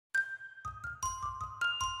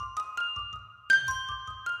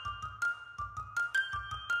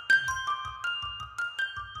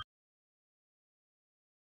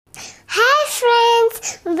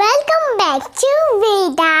friends, welcome back to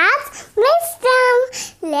Veda's Wisdom.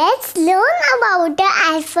 Let's learn about the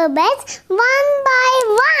alphabets one by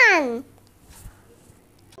one.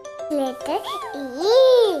 Letter A.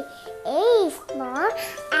 A is for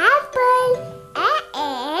apple.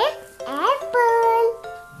 Apple.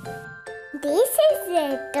 This is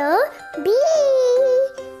letter B.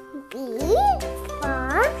 B is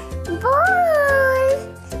for ball.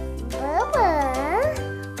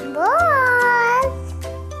 Ball.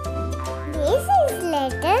 This is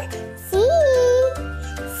letter C.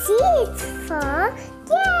 C is for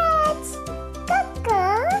cat.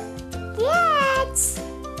 Cat.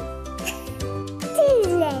 This is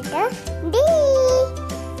letter D.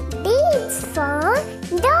 D is for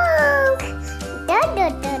dog.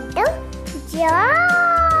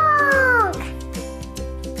 Dog.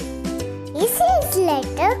 This is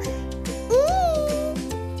letter E.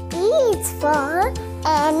 E is for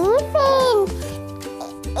elephant.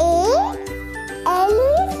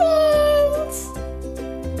 Elephant.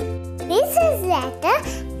 This is letter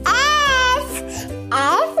F.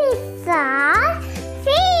 F is for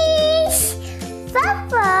fish.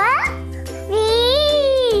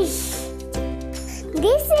 Fish.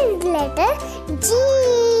 This is letter G.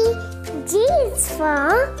 G is for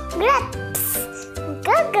grapes.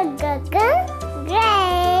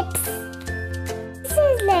 Grapes. This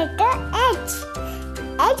is letter H.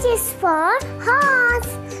 H is for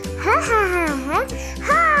horse. Horse.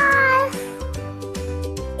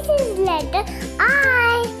 This is letter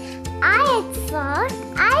I. I is for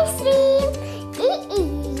ice cream.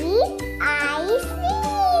 Ice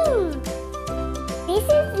cream. This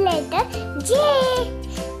is letter J.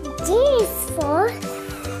 J is for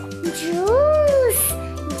juice.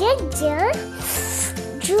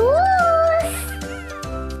 Juice.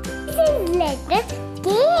 This is letter K.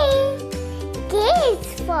 K is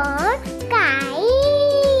for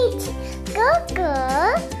kite.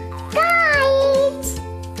 Kite.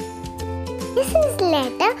 This is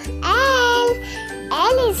letter L.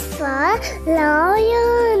 L is for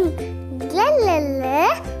lion.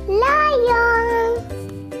 Lion.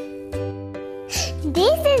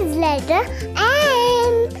 This is letter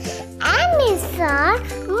M. M is for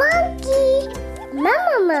monkey.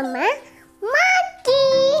 Monkey.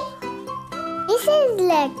 This is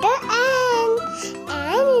letter N.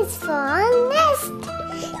 N is for nest.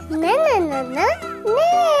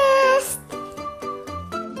 Nest.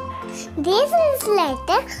 This is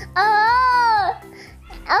letter O.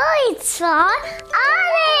 O is for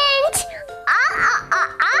orange.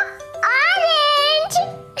 Orange.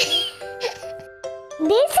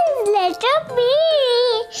 This is letter P.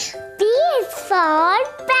 P is for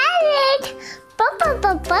parrot.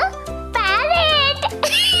 Parrot.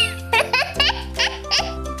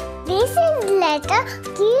 This is letter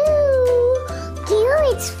Q. Q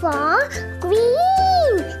is for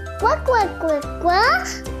queen.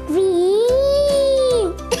 Queen.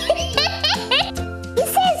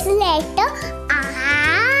 This is letter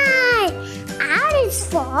R. R is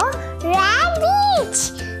for rabbit.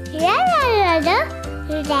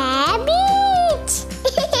 Rabbit.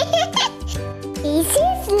 This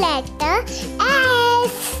is letter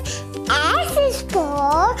S. S is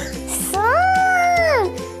for sun.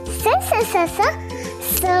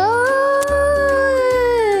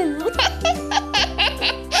 Sun.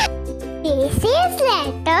 This is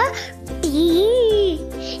letter T.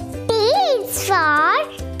 T is for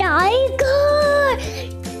tiger.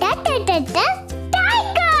 Tiger.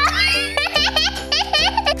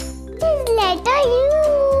 This is letter U.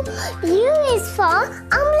 U is for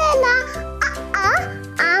umbrella.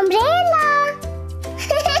 Umbrella.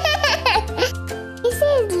 This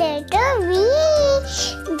is letter V.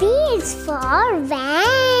 V is for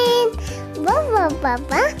van.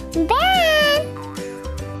 Van.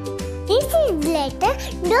 This is letter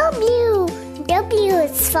W. W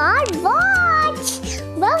is for watch.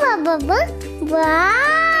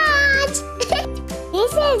 Watch.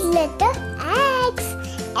 This is letter X.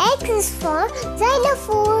 X is for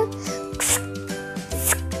xylophone.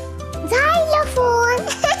 Xylophone.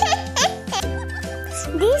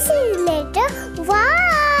 This is letter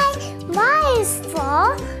Y. Y is for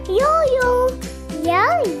yo-yo.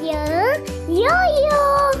 Yo-yo.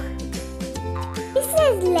 This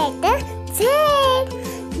is letter Z.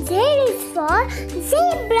 Z is for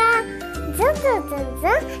zebra.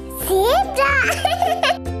 Zebra.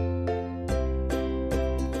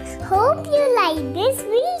 Hope you like this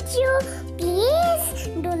video. Please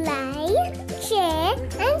do like, share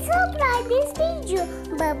and subscribe this video.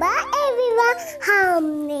 Bye bye everyone. हम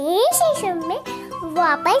next session में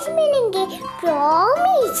वापस मिलेंगे,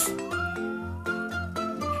 promise.